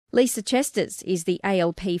Lisa Chesters is the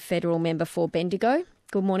ALP federal member for Bendigo.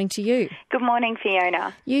 Good morning to you. Good morning,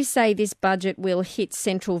 Fiona. You say this budget will hit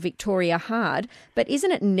central Victoria hard, but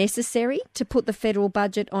isn't it necessary to put the federal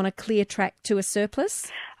budget on a clear track to a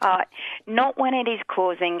surplus? Not when it is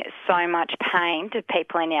causing so much pain to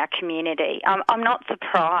people in our community. I'm not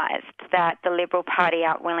surprised that the Liberal Party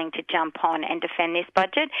aren't willing to jump on and defend this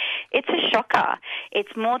budget. It's a shocker.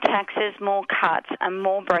 It's more taxes, more cuts and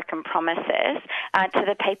more broken promises to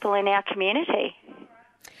the people in our community.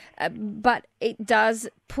 But it does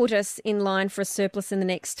put us in line for a surplus in the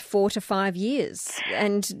next 4 to 5 years.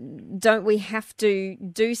 And don't we have to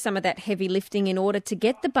do some of that heavy lifting in order to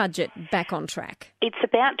get the budget back on track? It's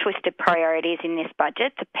about twisted priorities in this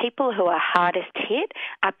budget. The people who are hardest hit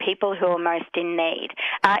are people who are most in need.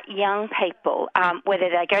 Young people, whether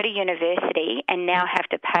they go to university and now have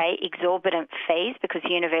to pay exorbitant fees because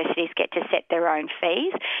universities get to set their own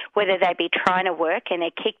fees, whether they be trying to work and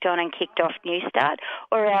they're kicked on and kicked off New Start,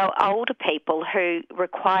 or our older people who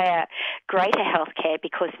require greater health care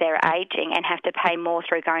because they're ageing and have to pay more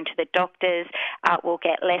through going to the doctors, will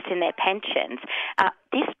get less in their pensions.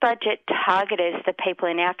 This budget targeted the people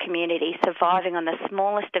in our community surviving on the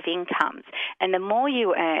smallest of incomes, and the more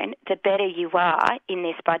you earn, the better you are in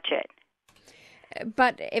this budget.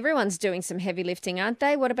 But everyone's doing some heavy lifting, aren't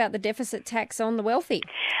they? What about the deficit tax on the wealthy?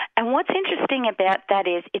 And what's interesting about that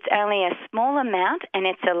is it's only a small amount and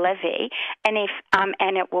it's a levy, and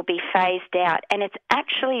it will be phased out, and it's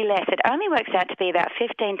actually less. It only works out to be about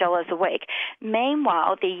 $15 a week.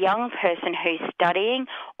 Meanwhile, the young person who's studying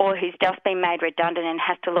or who's just been made redundant and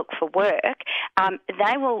has to look for work,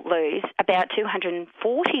 they will lose about $240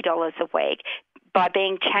 a week by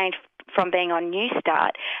being changed from being on New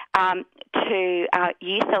Start to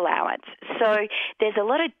youth allowance. So there's a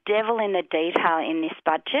lot of devil in the detail in this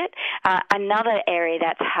budget. Another area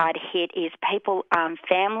that's hard hit is people,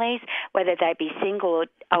 families, whether they be single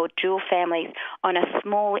or dual families on a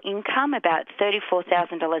small income, about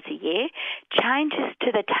 $34,000 a year. Changes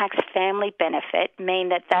to the tax family benefit mean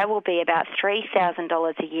that they will be about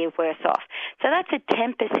 $3,000 a year worse off. So that's a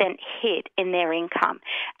 10% hit in their income,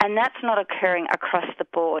 and that's not occurring across the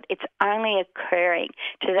board. It's only occurring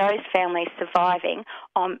to those families surviving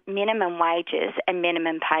on minimum wages and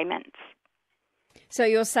minimum payments. So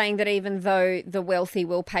you're saying that even though the wealthy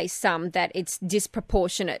will pay some, that it's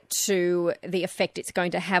disproportionate to the effect it's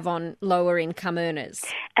going to have on lower income earners?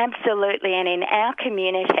 Absolutely, and in our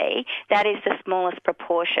community, that is the smallest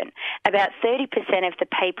proportion. About 30% of the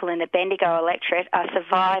people in the Bendigo electorate are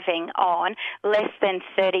surviving on less than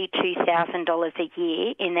 $32,000 a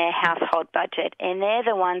year in their household budget, and they're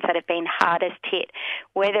the ones that have been hardest hit,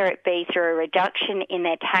 whether it be through a reduction in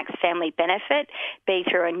their tax family benefit, be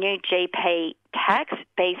through a new GP tax,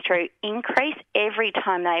 be through increase every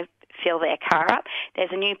time they fill their car up.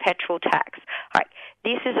 There's a new petrol tax. Right.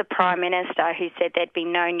 This is a Prime Minister who said there'd be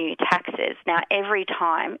no new taxes. Now, every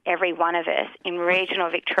time, every one of us in regional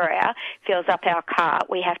Victoria fills up our car,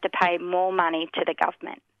 we have to pay more money to the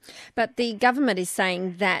government. But the government is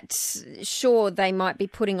saying that, sure, they might be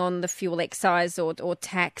putting on the fuel excise or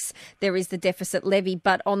tax, there is the deficit levy,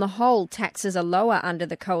 but on the whole, taxes are lower under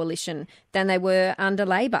the coalition than they were under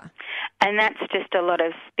Labor. And that's just a lot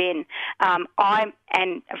of spin.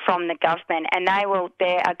 From the government, and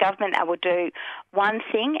they're a government that will do one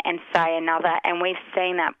thing and say another, and we've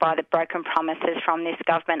seen that by the broken promises from this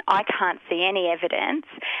government. I can't see any evidence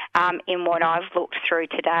in what I've looked through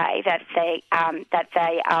today that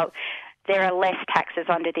there are less taxes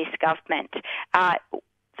under this government.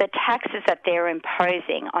 The taxes that they're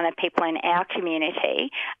imposing on the people in our community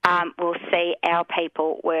will see our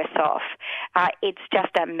people worse off. It's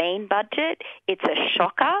just a mean budget. It's a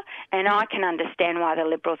shocker, and I can understand why the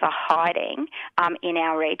Liberals are hiding in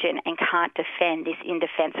our region and can't defend this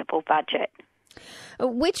indefensible budget.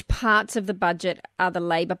 Which parts of the budget are the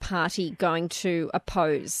Labor Party going to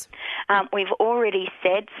oppose? We've already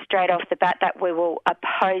said straight off the bat that we will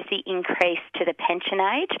oppose the increase to the pension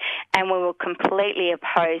age, and we will completely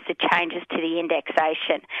oppose the changes to the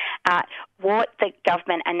indexation. What the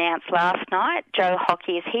government announced last night, Joe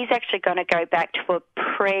Hockey, is he's actually going to go back to a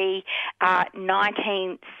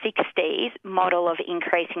pre-1960s model of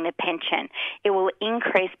increasing the pension. It will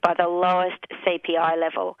increase by the lowest CPI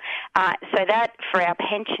level. So that, for our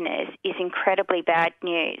pensioners, is incredibly bad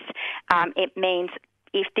news. It means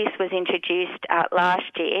if this was introduced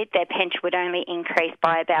last year, their pension would only increase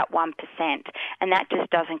by about 1%, and that just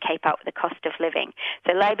doesn't keep up with the cost of living.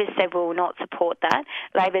 So Labor's said we will not support that.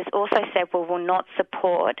 Labor's also said we will not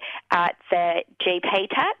support the GP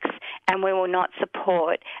tax, and we will not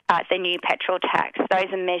support the new petrol tax.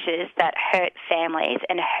 Those are measures that hurt families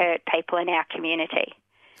and hurt people in our community.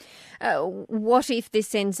 What if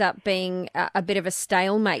this ends up being a bit of a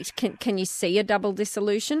stalemate? Can you see a double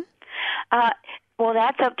dissolution? Well,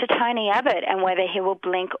 that's up to Tony Abbott and whether he will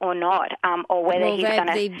blink or not, or whether he's going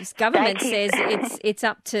to... The government says it's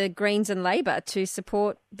up to Greens and Labor to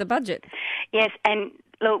support the budget. Yes, and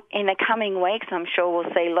look, in the coming weeks, I'm sure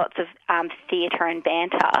we'll see lots of theatre and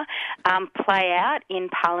banter play out in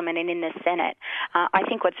Parliament and in the Senate. I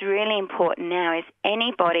think what's really important now is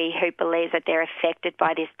anybody who believes that they're affected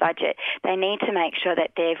by this budget, they need to make sure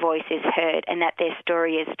that their voice is heard and that their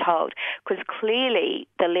story is told, because clearly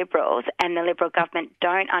the Liberals and the Liberal government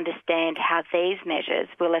don't understand how these measures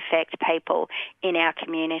will affect people in our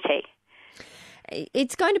community.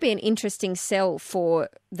 It's going to be an interesting sell for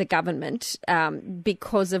the government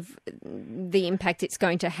because of the impact it's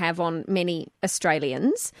going to have on many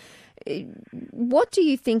Australians. What do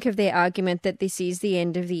you think of their argument that this is the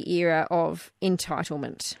end of the era of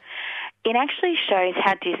entitlement? It actually shows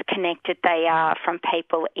how disconnected they are from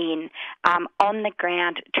people on the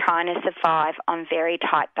ground trying to survive on very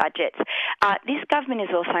tight budgets. This government is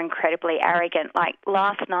also incredibly arrogant. Like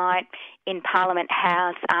last night in Parliament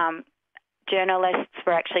House, journalists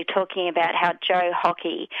were actually talking about how Joe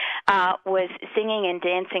Hockey was singing and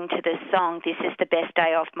dancing to the song "This is the best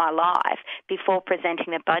day of my life" before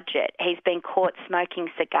presenting the budget. He's been caught smoking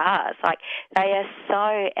cigars. Like, they are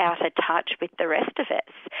so out of touch with the rest of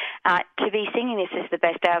us. To be singing "This is the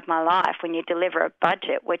best day of my life" when you deliver a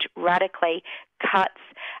budget which radically cuts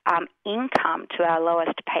income to our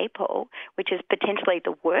lowest people, which is potentially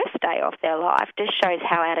the worst day of their life, just shows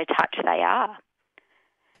how out of touch they are.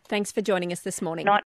 Thanks for joining us this morning. Not